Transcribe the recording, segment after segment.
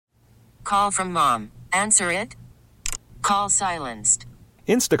Call from mom. Answer it. Call silenced.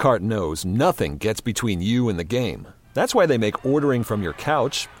 Instacart knows nothing gets between you and the game. That's why they make ordering from your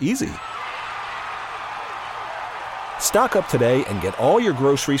couch easy. Stock up today and get all your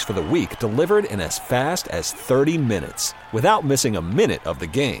groceries for the week delivered in as fast as 30 minutes without missing a minute of the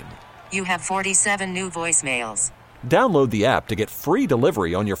game. You have 47 new voicemails. Download the app to get free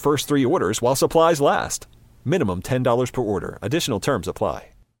delivery on your first 3 orders while supplies last. Minimum $10 per order. Additional terms apply.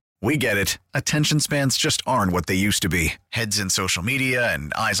 We get it. Attention spans just aren't what they used to be. Heads in social media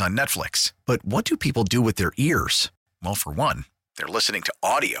and eyes on Netflix. But what do people do with their ears? Well, for one, they're listening to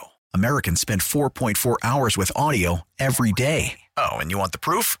audio. Americans spend 4.4 hours with audio every day. Oh, and you want the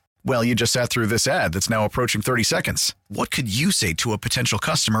proof? Well, you just sat through this ad that's now approaching 30 seconds. What could you say to a potential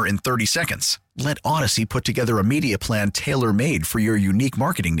customer in 30 seconds? Let Odyssey put together a media plan tailor-made for your unique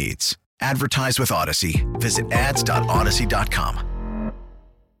marketing needs. Advertise with Odyssey. Visit ads.odyssey.com.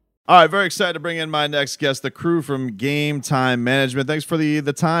 All right, very excited to bring in my next guest, the crew from Game Time Management. Thanks for the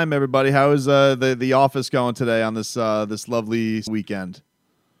time, everybody. How is the office going today on this lovely weekend?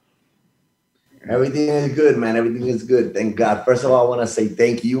 Everything is good, man. Everything is good. Thank God. First of all, I want to say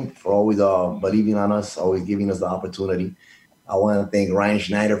thank you for always believing on us, always giving us the opportunity. I want to thank Ryan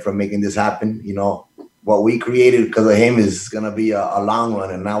Schneider for making this happen. You know, what we created because of him is going to be a long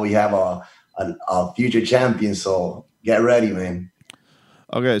run, and now we have a future champion. So get ready, man.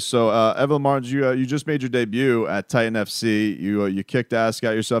 Okay, so Evelyn Martins, you just made your debut at Titan FC. You kicked ass,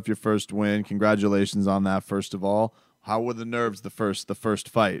 got yourself your first win. Congratulations on that, first of all. How were the nerves the first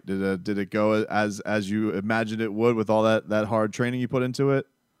fight? Did it go as you imagined it would with all that hard training you put into it?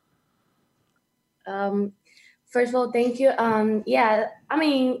 First of all, thank you. Yeah, I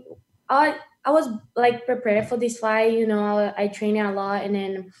mean, I was like prepared for this fight. You know, I trained a lot, and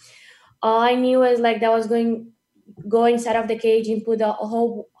then all I knew was like that was go inside of the cage and put the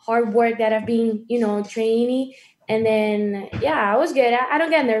whole hard work that I've been, training. And then, yeah, I was good. I don't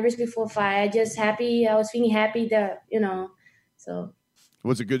get nervous before fight. I was feeling happy that, so.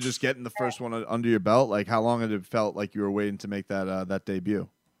 Was it good just getting the first one under your belt? Like, how long had it felt like you were waiting to make that debut?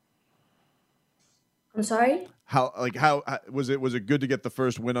 I'm sorry? How was it good to get the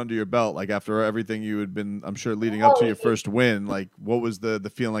first win under your belt? Like, after everything you had been, I'm sure, leading up to your first win, like, what was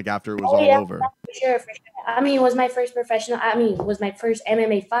the feeling like after it was all over? For sure. I mean, it was my first it was my first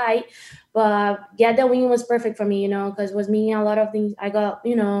MMA fight, but yeah, the win was perfect for me, because it was meaning a lot of things. I got,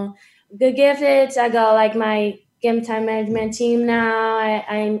 good gifts. I got like my Game Time Management team now.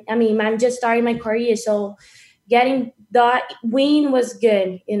 I mean, I'm just starting my career, so getting that win was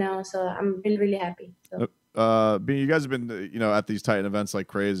good, so I'm really, really happy. So. You guys have been, at these Titan events like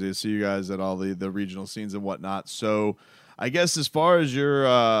crazy. I see you guys at all the regional scenes and whatnot. So I guess as far as your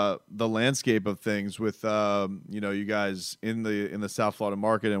the landscape of things with you guys in the South Florida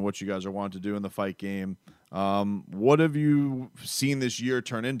market and what you guys are wanting to do in the fight game, what have you seen this year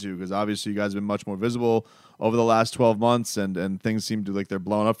turn into? Because obviously you guys have been much more visible over the last 12 months, and things seem to like they're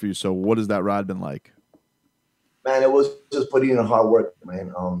blowing up for you. So what has that ride been like? Man, it was just putting in hard work,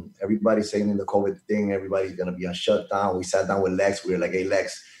 man. Everybody's saying in the COVID thing, everybody's going to be on shutdown. We sat down with Lex. We were like, hey,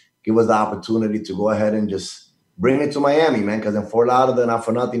 Lex, give us the opportunity to go ahead and just bring it to Miami, man. Because in Fort Lauderdale, not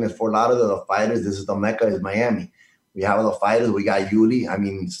for nothing, in Fort Lauderdale, the fighters, this is the Mecca, is Miami. We have the fighters. We got Yuli. I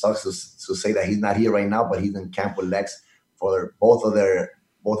mean, it sucks to say that he's not here right now, but he's in camp with Lex for both of their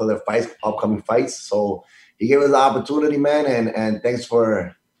fights, upcoming fights. So he gave us the opportunity, man, and thanks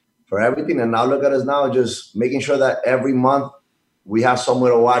for everything. And now look at us now, just making sure that every month we have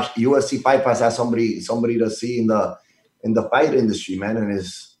somewhere to watch. UFC Fight Pass has somebody to see in the fight industry, man. And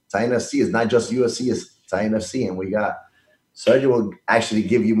it's Titan FC. It's not just UFC, it's Titan FC. And we got Sergio will actually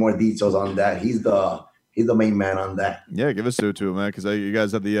give you more details on that. He's the main man on that. Yeah, give us to him, man, because you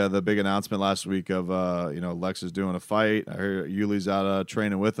guys had the big announcement last week of Lex is doing a fight. I heard Yuli's out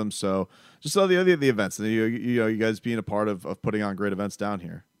training with him. So just all the events, and you guys being a part of putting on great events down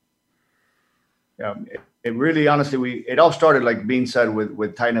here. Yeah, it really, honestly, it all started, like Bean said,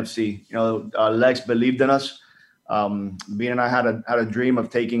 with Titan FC. Lex believed in us. Bean and I had a dream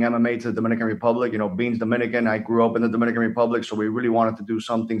of taking MMA to the Dominican Republic. Bean's Dominican. I grew up in the Dominican Republic, so we really wanted to do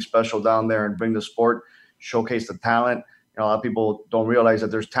something special down there and bring the sport, showcase the talent. A lot of people don't realize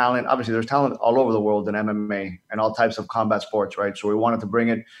that there's talent. Obviously, there's talent all over the world in MMA and all types of combat sports, right? So we wanted to bring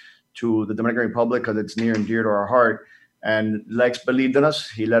it to the Dominican Republic because it's near and dear to our heart. And Lex believed in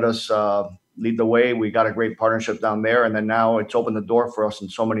us. He let us lead the way. We got a great partnership down there. And then now it's opened the door for us in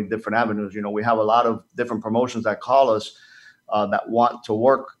so many different avenues. We have a lot of different promotions that call us that want to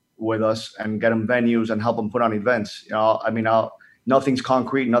work with us and get them venues and help them put on events. Nothing's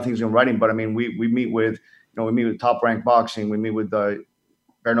concrete, nothing's in writing, but we meet with, we meet with Top Rank Boxing. We meet with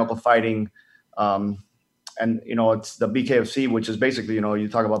bare knuckle fighting. And it's the BKFC, which is basically, you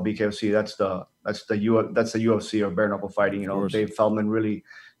talk about BKFC, that's the UFC, or bare knuckle fighting. Dave Feldman really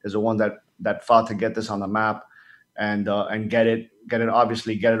is the one that fought to get this on the map and get it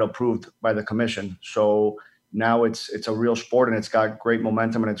approved by the commission. So now it's a real sport, and it's got great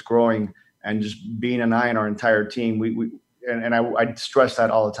momentum, and it's growing. And just Bean and I and our entire team, I stress that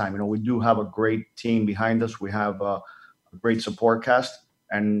all the time. We do have a great team behind us. We have a great support cast.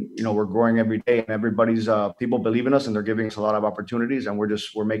 And, we're growing every day, and everybody's people believe in us, and they're giving us a lot of opportunities, and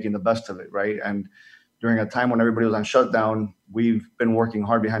we're making the best of it. Right. And during a time when everybody was on shutdown, we've been working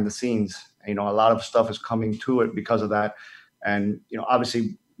hard behind the scenes. A lot of stuff is coming to it because of that. And,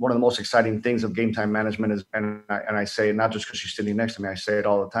 obviously one of the most exciting things of Game Time Management is, and I say it not just because she's sitting next to me, I say it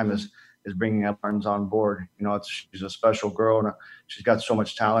all the time, is bringing Evelyn on board. She's a special girl, and she's got so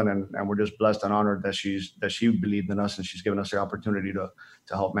much talent, and we're just blessed and honored that she believed in us, and she's given us the opportunity to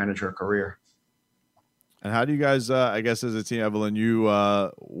help manage her career. And how do you guys, I guess as a team, Evelyn, you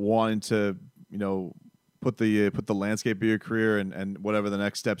wanting to, put the landscape of your career and whatever the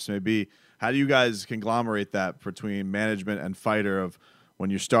next steps may be, how do you guys conglomerate that between management and fighter, of when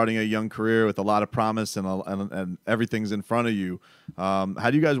you're starting a young career with a lot of promise and everything's in front of you?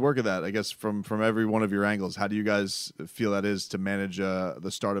 How do you guys work at that? I guess from every one of your angles, how do you guys feel that is to manage the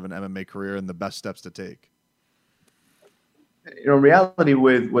start of an MMA career and the best steps to take? In reality,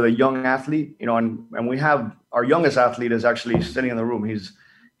 with a young athlete, and we have our youngest athlete is actually sitting in the room. He's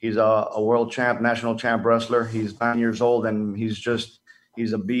a world champ, national champ wrestler. He's 9 years old, and he's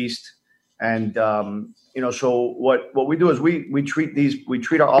a beast. And so what we do is we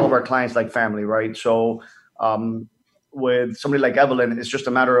treat all of our clients like family, right? So with somebody like Evelyn, it's just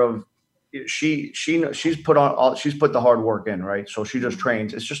a matter of she's put the hard work in, right? So she just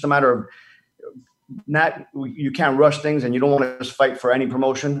trains. It's just a matter of you can't rush things, and you don't want to just fight for any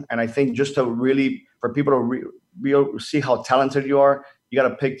promotion. And I think just to really, for people to see how talented you are, you got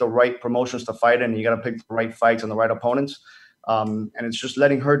to pick the right promotions to fight in, and you got to pick the right fights and the right opponents. And it's just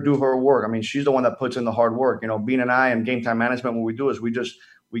letting her do her work. I mean, she's the one that puts in the hard work. Bean and I and Game Time Management, what we do is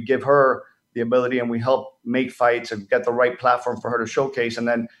we give her the ability, and we help make fights and get the right platform for her to showcase. And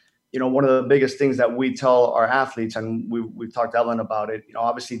then, one of the biggest things that we tell our athletes, and we've talked to Evelyn about it,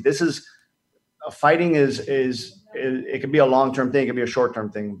 obviously this is fighting it can be a long-term thing, it can be a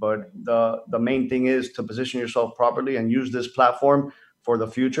short-term thing, but the main thing is to position yourself properly and use this platform for the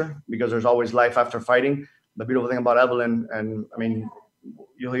future, because there's always life after fighting. The beautiful thing about Evelyn, and I mean,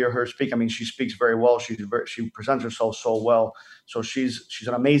 you'll hear her speak. I mean, she speaks very well. She presents herself so well. So she's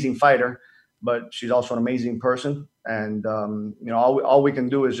an amazing fighter, but she's also an amazing person. And all we can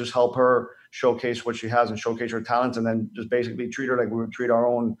do is just help her showcase what she has and showcase her talents, and then just basically treat her like we would treat our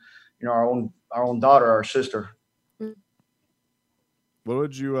own daughter, our sister.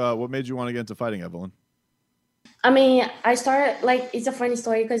 What made you want to get into fighting, Evelyn? I mean, I started, it's a funny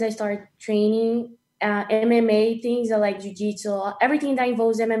story, because I started training MMA things, like jiu-jitsu, everything that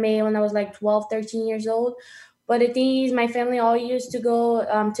involves MMA, when I was 12, 13 years old. But the thing is, my family all used to go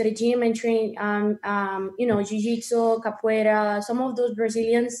to the gym and train, jiu-jitsu, capoeira, some of those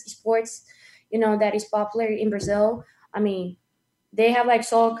Brazilian sports, that is popular in Brazil. I mean, they have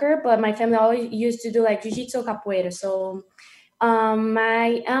soccer, but my family always used to do jiu-jitsu, capoeira. So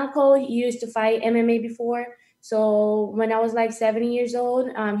my uncle used to fight MMA before. So when I was 7 years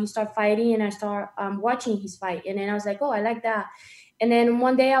old, he started fighting, and I started watching his fight. And then I was like, oh, I like that. And then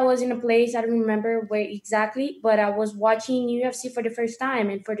one day I was in a place, I don't remember where exactly, but I was watching UFC for the first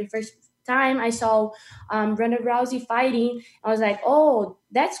time. And for the first time, I saw Ronda Rousey fighting. I was like, oh,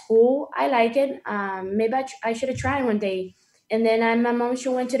 that's cool. I like it. Maybe I should have tried one day. And then my mom, she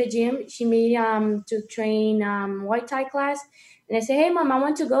went to the gym. She made to train Muay Thai class. And I say, hey, Mom, I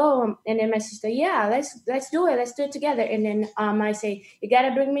want to go. And then my sister, yeah, let's do it. Let's do it together. And then I say, you got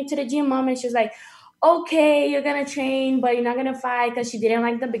to bring me to the gym, Mom. And she's like, okay, you're going to train, but you're not going to fight, because she didn't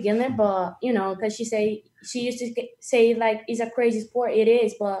like the beginner. But, because she used to say, it's a crazy sport. It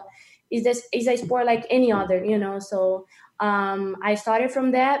is, but it's a sport like any other, So I started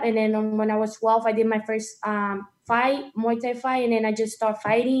from that. And then when I was 12, I did my first fight, Muay Thai fight. And then I just started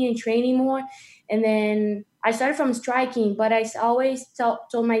fighting and training more. And then I started from striking, but I always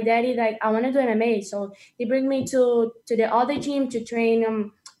told my daddy, I want to do MMA. So he bring me to the other gym to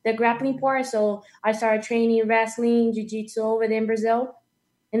train the grappling part. So I started training wrestling, jiu-jitsu over there in Brazil.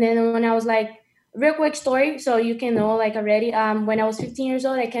 And then when I was real quick story, so you can know already, when I was 15 years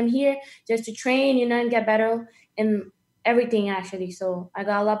old, I came here just to train, and get better in everything, actually. So I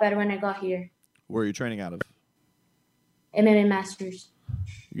got a lot better when I got here. Where are you training out of? MMA Masters.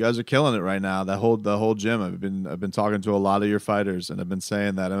 You guys are killing it right now. The whole gym. I've been talking to a lot of your fighters, and I've been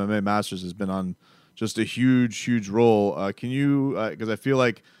saying that MMA Masters has been on just a huge role. Can you? Because I feel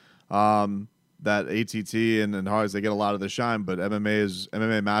like that ATT and Hards, they get a lot of the shine, but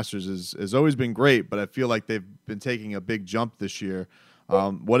MMA Masters has always been great. But I feel like they've been taking a big jump this year.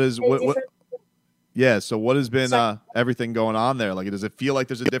 What? Yeah. So what has been everything going on there? Like, does it feel like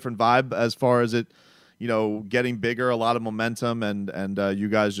there's a different vibe as far as it? Getting bigger, a lot of momentum, and you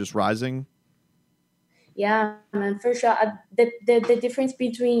guys just rising. Yeah, man, for sure. The difference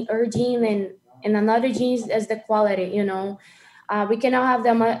between our gym and another gym is the quality. We cannot have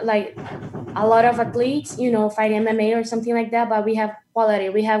them like a lot of athletes, fight MMA or something like that, but we have quality.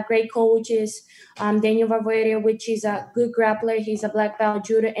 We have great coaches. Daniel Valverde, which is a good grappler. He's a black belt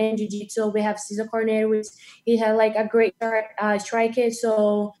judo and jiu-jitsu. We have Cesar Cornell, which he had like a great striker.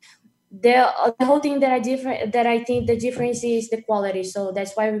 So the whole thing that I think the difference is the quality. So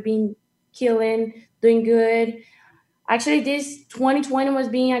that's why we've been killing, doing good. Actually, this 2020 was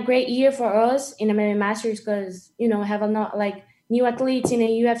being a great year for us in MMA Masters because have a lot like new athletes in the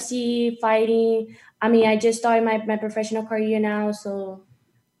UFC fighting. I mean, I just started my professional career now, so.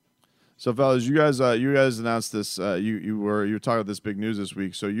 So, fellas, you guys announced this. You were talking about this big news this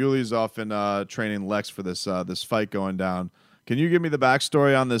week. So, Yuli's off in training Lex for this fight going down. Can you give me the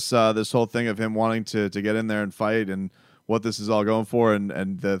backstory on this whole thing of him wanting to get in there and fight and what this is all going for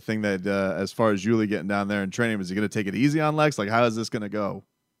and the thing that as far as Yuli getting down there and training, is he going to take it easy on Lex? Like, how is this going to go?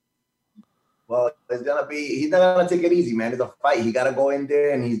 Well, he's not going to take it easy, man. It's a fight. He got to go in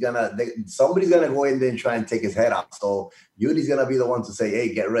there and somebody's going to go in there and try and take his head off. So Yuli's going to be the one to say,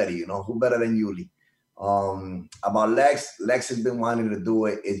 hey, get ready. Who better than Yuli? About Lex has been wanting to do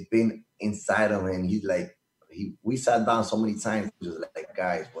it. It's been inside of him. And he's like, we sat down so many times, just like,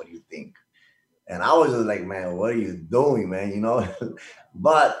 guys, what do you think? And I was just like, man, what are you doing, man?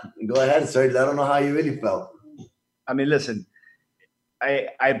 But go ahead, sir. I don't know how you really felt. I mean, listen, I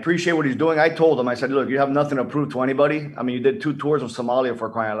appreciate what he's doing. I told him, I said, look, you have nothing to prove to anybody. I mean, you did 2 tours of Somalia, for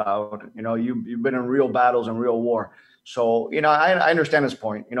crying out loud. You've been in real battles and real war. So, I understand his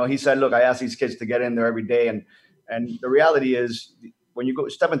point. He said, look, I ask these kids to get in there every day. And the reality is when you go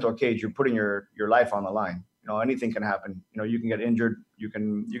step into a cage, you're putting your life on the line. Anything can happen. You can get injured. You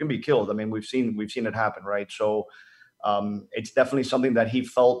can be killed. I mean, we've seen it happen, right? So it's definitely something that he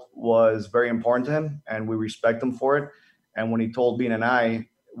felt was very important to him, and we respect him for it. And when he told Bean and I,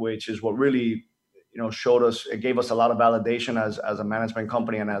 which is what really, showed us, it gave us a lot of validation as a management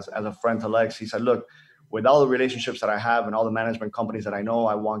company and as a friend to Lex. He said, look, with all the relationships that I have and all the management companies that I know,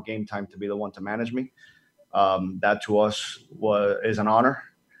 I want Game Time to be the one to manage me. That to us is an honor.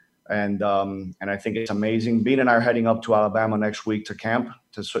 And I think it's amazing. Bean and I are heading up to Alabama next week to camp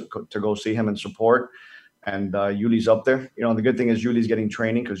to go see him and support. And Yuli's up there. The good thing is Yuli's getting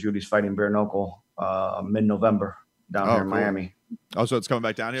training because Yuli's fighting bare knuckle mid-November down here in Miami. Oh, so it's coming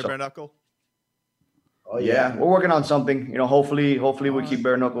back down here, bare knuckle? Oh yeah, we're working on something. Hopefully we keep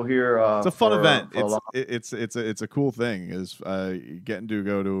bare knuckle here. It's a fun event. It's a cool thing. Is getting to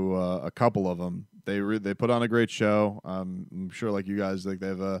go to a couple of them. They put on a great show. I'm sure, like you guys, like they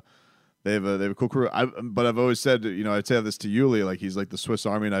have a cool crew. But I've always said, I'd say this to Yuli, like he's like the Swiss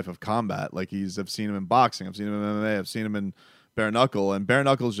Army knife of combat. Like I've seen him in boxing, I've seen him in MMA, I've seen him in bare knuckle, and bare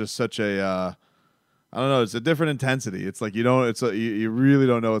knuckle is just such a I don't know, it's a different intensity. It's like you really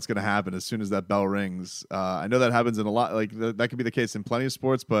don't know what's going to happen as soon as that bell rings. I know that happens in a lot, like that could be the case in plenty of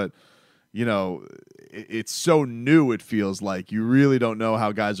sports, but it's so new. It feels like you really don't know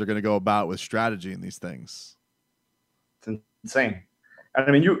how guys are going to go about with strategy in these things. It's insane.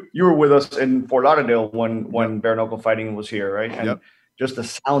 I mean, you were with us in Fort Lauderdale when bare knuckle fighting was here, right? And just the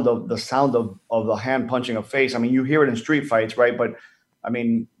sound of the hand punching a face. I mean, you hear it in street fights, right? But I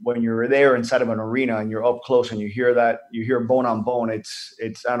mean, when you're there inside of an arena and you're up close and you hear bone on bone, it's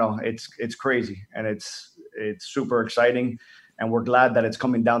I don't know, it's crazy, and it's super exciting. And we're glad that it's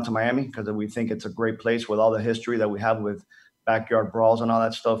coming down to Miami because we think it's a great place with all the history that we have with backyard brawls and all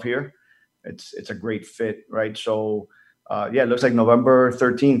that stuff here. It's a great fit, right? So, it looks like November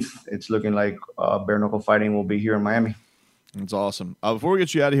 13th. It's looking like bare knuckle fighting will be here in Miami. That's awesome. Before we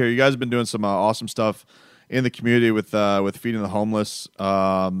get you out of here, you guys have been doing some awesome stuff in the community with feeding the homeless.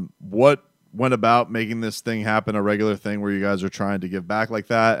 What went about making this thing happen a regular thing where you guys are trying to give back like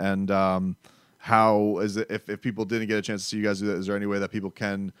that? And how is it, if people didn't get a chance to see you guys do that, is there any way that people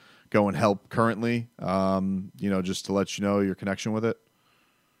can go and help currently, just to let you know your connection with it?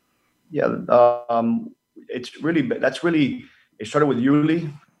 Yeah. It started with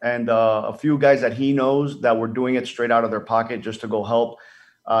Yuli and a few guys that he knows that were doing it straight out of their pocket just to go help.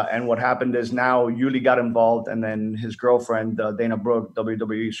 And what happened is now Yuli got involved, and then his girlfriend, Dana Brooke,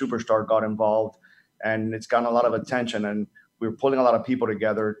 WWE superstar, got involved, and it's gotten a lot of attention. And we were pulling a lot of people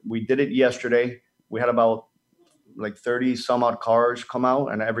together. We did it yesterday. We had about like 30 some odd cars come out,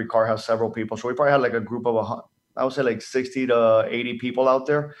 and every car has several people. So we probably had like a group of, I would say like 60 to 80 people out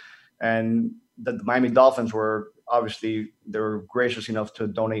there. And the Miami Dolphins were obviously, they were gracious enough to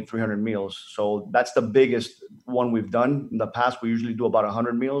donate 300 meals. So that's the biggest one we've done. In the past, we usually do about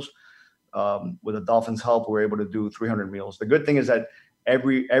 100 meals. With the Dolphins' help, we're able to do 300 meals. The good thing is that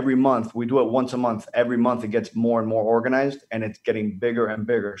every month, we do it once a month. Every month it gets more and more organized, and it's getting bigger and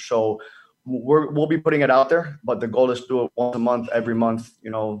bigger. So we'll be putting it out there, but the goal is to do it once a month, every month,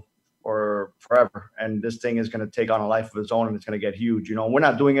 or forever. And this thing is going to take on a life of its own, and it's going to get huge. We're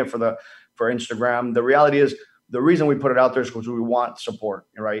not doing it for Instagram. The reality is, the reason we put it out there is because we want support,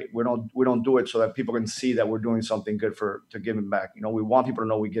 right? We don't do it so that people can see that we're doing something good to giving back. We want people to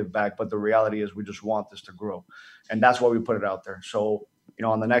know we give back, but the reality is we just want this to grow. And that's why we put it out there. So,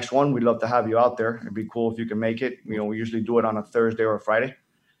 on the next one, we'd love to have you out there. It'd be cool if you can make it. We usually do it on a Thursday or a Friday.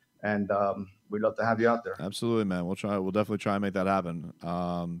 And we'd love to have you out there. Absolutely, man. We'll definitely try and make that happen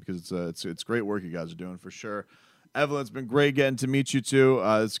because it's great work you guys are doing for sure. Evelyn, it's been great getting to meet you too.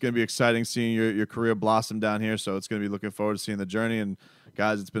 It's going to be exciting seeing your career blossom down here. So it's going to be looking forward to seeing the journey. And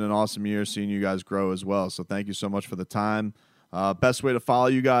guys, it's been an awesome year seeing you guys grow as well. So thank you so much for the time. Best way to follow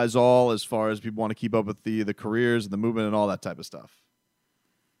you guys all as far as people want to keep up with the careers and the movement and all that type of stuff.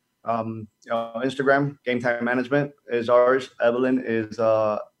 Instagram, Game Time Management is ours. Evelyn is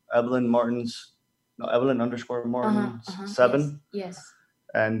Evelyn Martins. No, Evelyn _ Martins 7. Yes.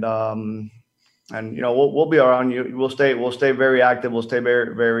 And we'll be around you. We'll stay very active. We'll stay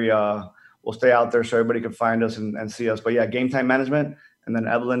very we'll stay out there so everybody can find us and see us. But yeah, Game Time Management, and then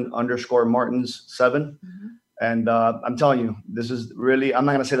Evelyn _ Martins 7. Mm-hmm. And I'm telling you, this is really, I'm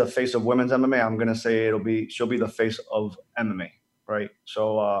not going to say the face of women's MMA. I'm going to say she'll be the face of MMA. Right.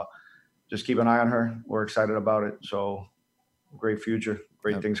 So just keep an eye on her. We're excited about it. So great future,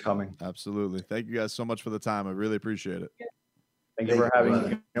 great things coming. Absolutely. Thank you guys so much for the time. I really appreciate it. Thank you for having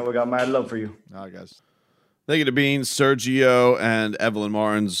me. We got mad love for you. All right, guys. Thank you to Beans, Sergio, and Evelyn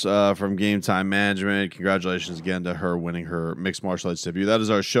Martins from Game Time Management. Congratulations again to her winning her mixed martial arts debut. That is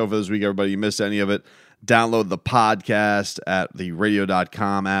our show for this week, everybody. You missed any of it, download the podcast at the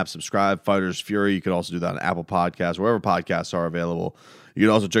radio.com app. Subscribe, Fighters Fury. You could also do that on Apple Podcasts, wherever podcasts are available. You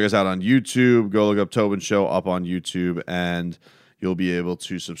can also check us out on YouTube. Go look up Tobin Show up on YouTube, and you'll be able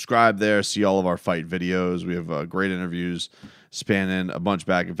to subscribe there, see all of our fight videos. We have great interviews spanning a bunch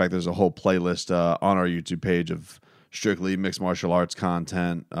back. In fact, there's a whole playlist on our YouTube page of strictly mixed martial arts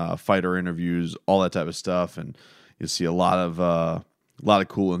content, fighter interviews, all that type of stuff, and you'll see a lot of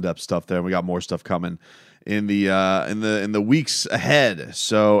cool in-depth stuff there. And we got more stuff coming in the weeks ahead.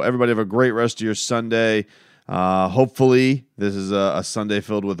 So everybody have a great rest of your Sunday. Hopefully this is a Sunday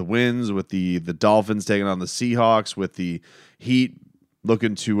filled with wins, with the Dolphins taking on the Seahawks, with the Heat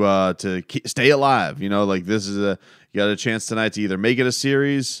looking to stay alive. This is you got a chance tonight to either make it a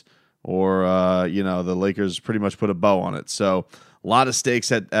series or the Lakers pretty much put a bow on it. So a lot of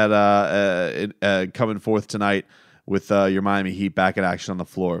stakes at coming forth tonight with your Miami Heat back in action on the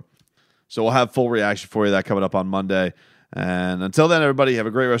floor. So we'll have full reaction for you, that coming up on Monday. And until then, everybody, have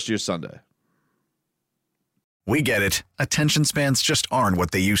a great rest of your Sunday. We get it. Attention spans just aren't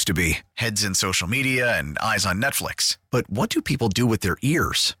what they used to be. Heads in social media and eyes on Netflix. But what do people do with their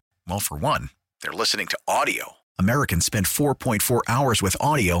ears? Well, for one, they're listening to audio. Americans spend 4.4 hours with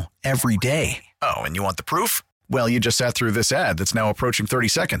audio every day. Oh, and you want the proof? Well, you just sat through this ad that's now approaching 30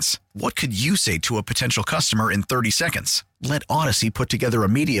 seconds. What could you say to a potential customer in 30 seconds? Let Odyssey put together a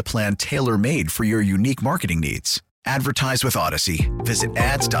media plan tailor-made for your unique marketing needs. Advertise with Odyssey. Visit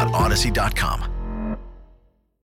ads.odyssey.com.